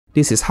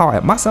This is how I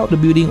masked out the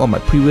building on my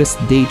previous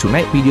day to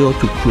night video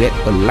to create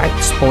a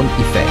lights on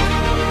effect.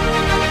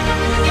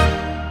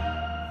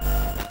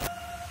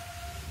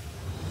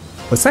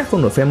 Aside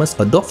from the famous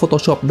Adobe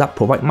Photoshop that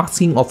provide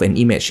masking of an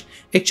image,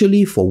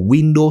 actually for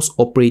Windows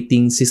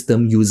operating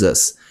system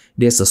users,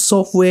 there's a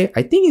software,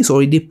 I think it's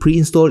already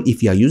pre-installed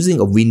if you are using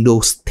a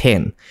Windows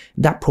 10,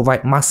 that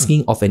provide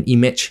masking of an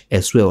image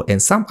as well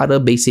and some other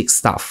basic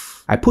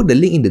stuff. I put the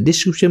link in the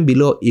description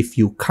below if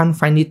you can't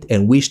find it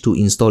and wish to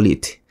install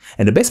it.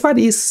 And the best part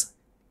is,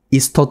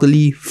 it's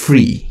totally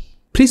free.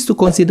 Please do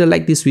consider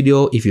like this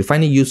video if you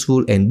find it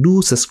useful and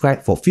do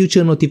subscribe for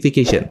future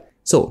notification.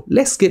 So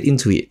let's get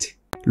into it.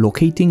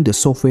 Locating the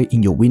software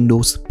in your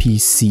Windows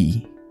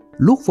PC.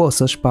 Look for a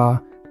search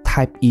bar,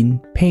 type in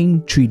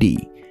Paint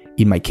 3D.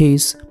 In my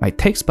case, my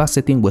text bar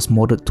setting was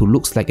modded to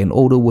look like an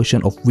older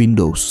version of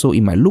Windows, so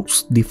it might look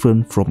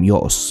different from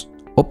yours.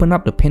 Open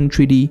up the Paint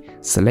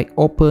 3D, select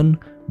Open,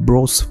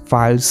 browse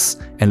files,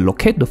 and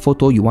locate the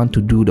photo you want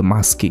to do the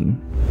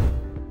masking.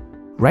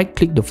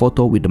 Right-click the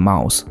photo with the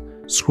mouse,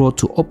 scroll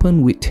to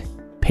Open with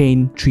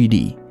Paint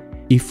 3D.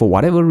 If for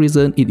whatever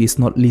reason it is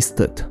not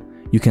listed,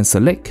 you can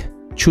select,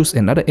 choose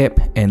another app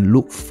and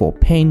look for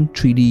Paint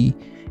 3D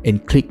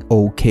and click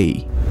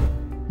OK.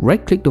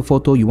 Right-click the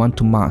photo you want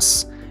to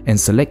mask and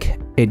select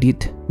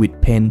Edit with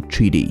Paint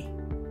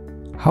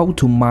 3D. How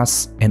to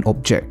mask an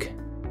object.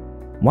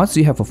 Once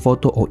you have a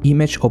photo or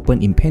image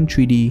open in Paint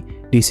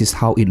 3D, this is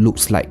how it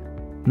looks like.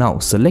 Now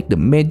select the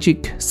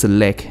magic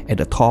select at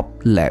the top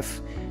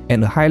left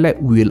and a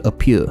highlight will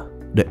appear.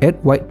 The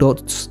add white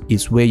dots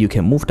is where you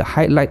can move the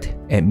highlight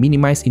and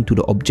minimize into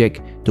the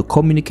object to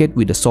communicate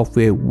with the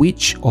software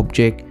which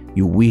object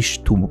you wish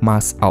to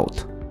mask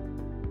out.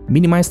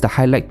 Minimize the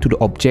highlight to the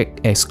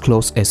object as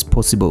close as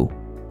possible.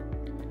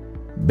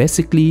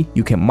 Basically,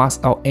 you can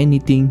mask out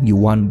anything you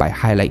want by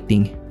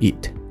highlighting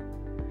it.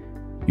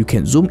 You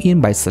can zoom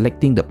in by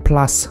selecting the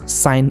plus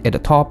sign at the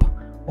top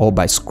or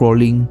by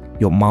scrolling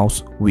your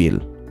mouse wheel.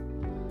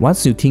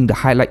 Once you think the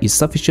highlight is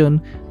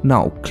sufficient,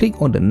 now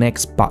click on the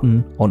next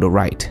button on the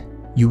right.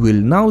 You will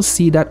now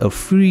see that a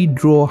free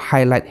draw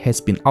highlight has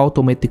been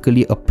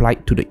automatically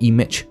applied to the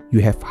image you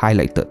have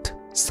highlighted.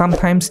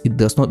 Sometimes it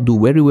does not do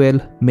very well,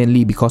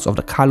 mainly because of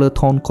the color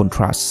tone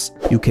contrast.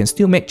 You can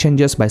still make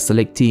changes by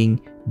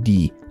selecting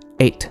the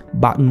Add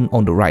button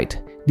on the right.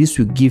 This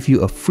will give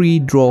you a free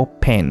draw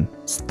pen.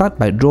 Start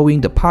by drawing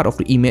the part of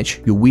the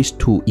image you wish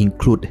to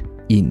include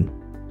in.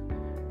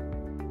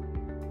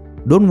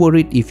 Don't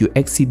worry if you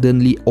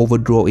accidentally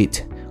overdraw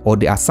it, or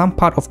there are some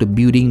part of the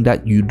building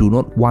that you do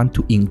not want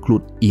to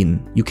include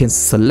in. You can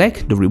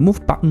select the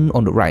Remove button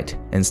on the right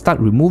and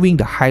start removing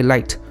the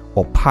highlight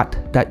or part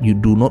that you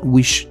do not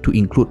wish to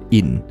include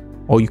in.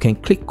 Or you can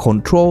click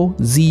Ctrl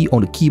Z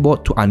on the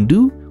keyboard to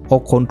undo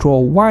or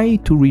Ctrl Y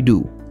to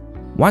redo.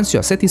 Once you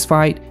are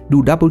satisfied,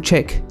 do double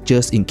check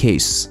just in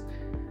case.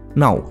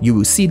 Now you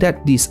will see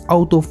that this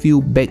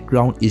autofill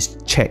background is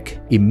checked.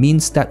 It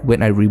means that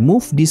when I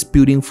remove this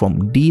building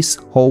from this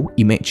whole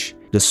image,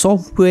 the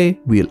software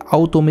will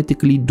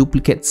automatically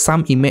duplicate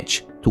some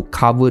image to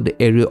cover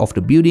the area of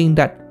the building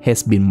that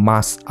has been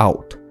masked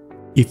out.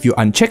 If you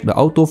uncheck the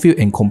autofill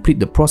and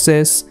complete the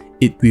process,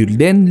 it will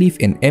then leave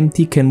an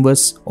empty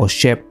canvas or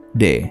shape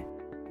there.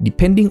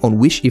 Depending on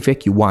which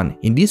effect you want,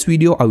 in this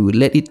video I will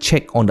let it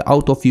check on the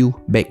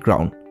autofill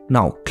background.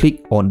 Now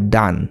click on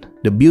Done.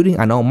 The building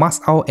are now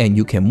masked out and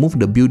you can move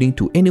the building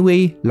to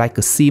anywhere like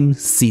a sim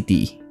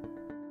city.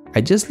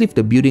 I just leave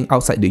the building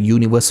outside the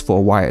universe for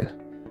a while.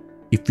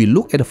 If we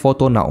look at the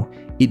photo now,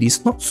 it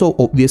is not so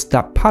obvious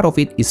that part of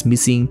it is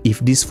missing if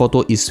this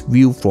photo is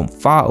viewed from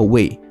far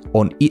away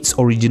on its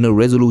original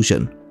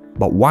resolution.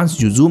 But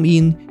once you zoom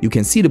in, you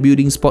can see the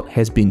building spot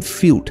has been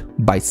filled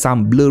by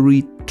some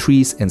blurry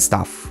trees and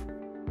stuff.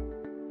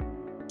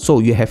 So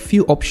you have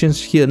few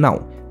options here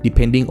now,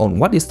 depending on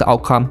what is the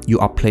outcome you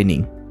are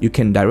planning. You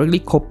can directly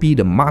copy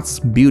the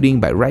masked building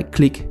by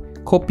right-click,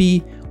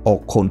 copy,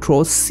 or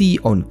Ctrl-C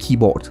on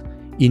keyboard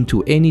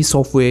into any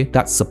software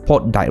that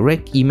support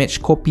direct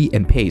image copy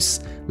and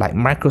paste like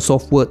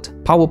Microsoft Word,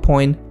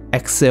 PowerPoint,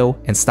 Excel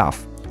and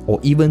stuff, or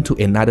even to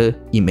another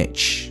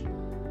image.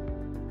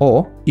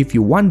 Or if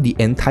you want the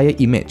entire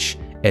image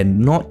and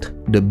not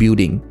the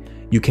building,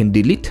 you can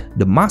delete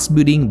the masked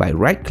building by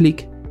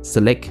right-click,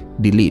 select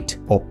Delete,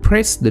 or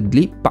press the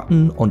Delete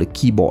button on the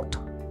keyboard.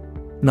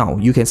 Now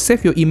you can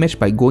save your image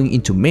by going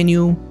into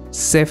Menu,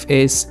 Save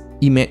As,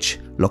 Image,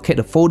 locate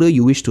the folder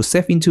you wish to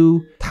save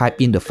into,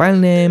 type in the file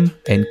name,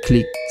 and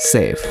click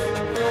Save.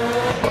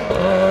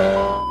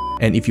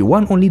 And if you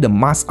want only the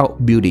masked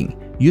out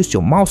building, use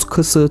your mouse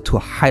cursor to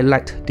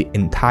highlight the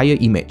entire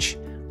image.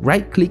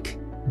 Right-click,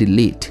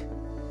 Delete.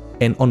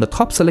 And on the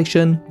top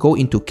selection, go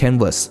into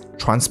Canvas,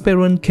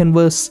 Transparent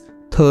Canvas,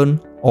 Turn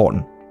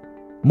On.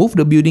 Move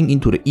the building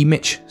into the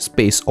image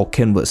space or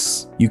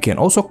canvas. You can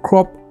also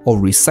crop or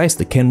resize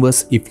the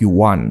canvas if you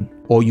want.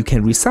 Or you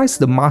can resize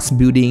the masked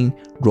building,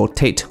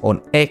 rotate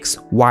on X,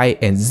 Y,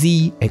 and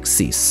Z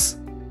axis.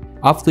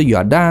 After you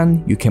are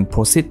done, you can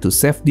proceed to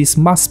save this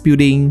masked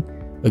building.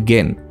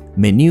 Again,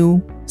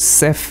 Menu,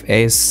 Save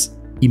As,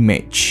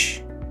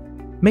 image.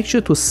 Make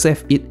sure to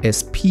save it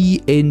as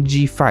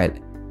PNG file,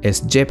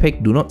 as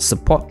JPEG do not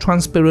support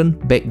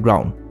transparent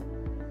background.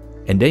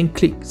 And then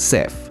click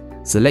Save.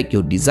 Select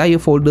your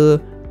desired folder,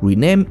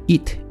 rename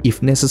it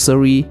if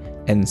necessary,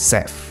 and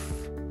save.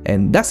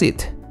 And that's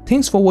it.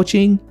 Thanks for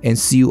watching and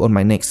see you on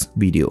my next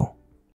video.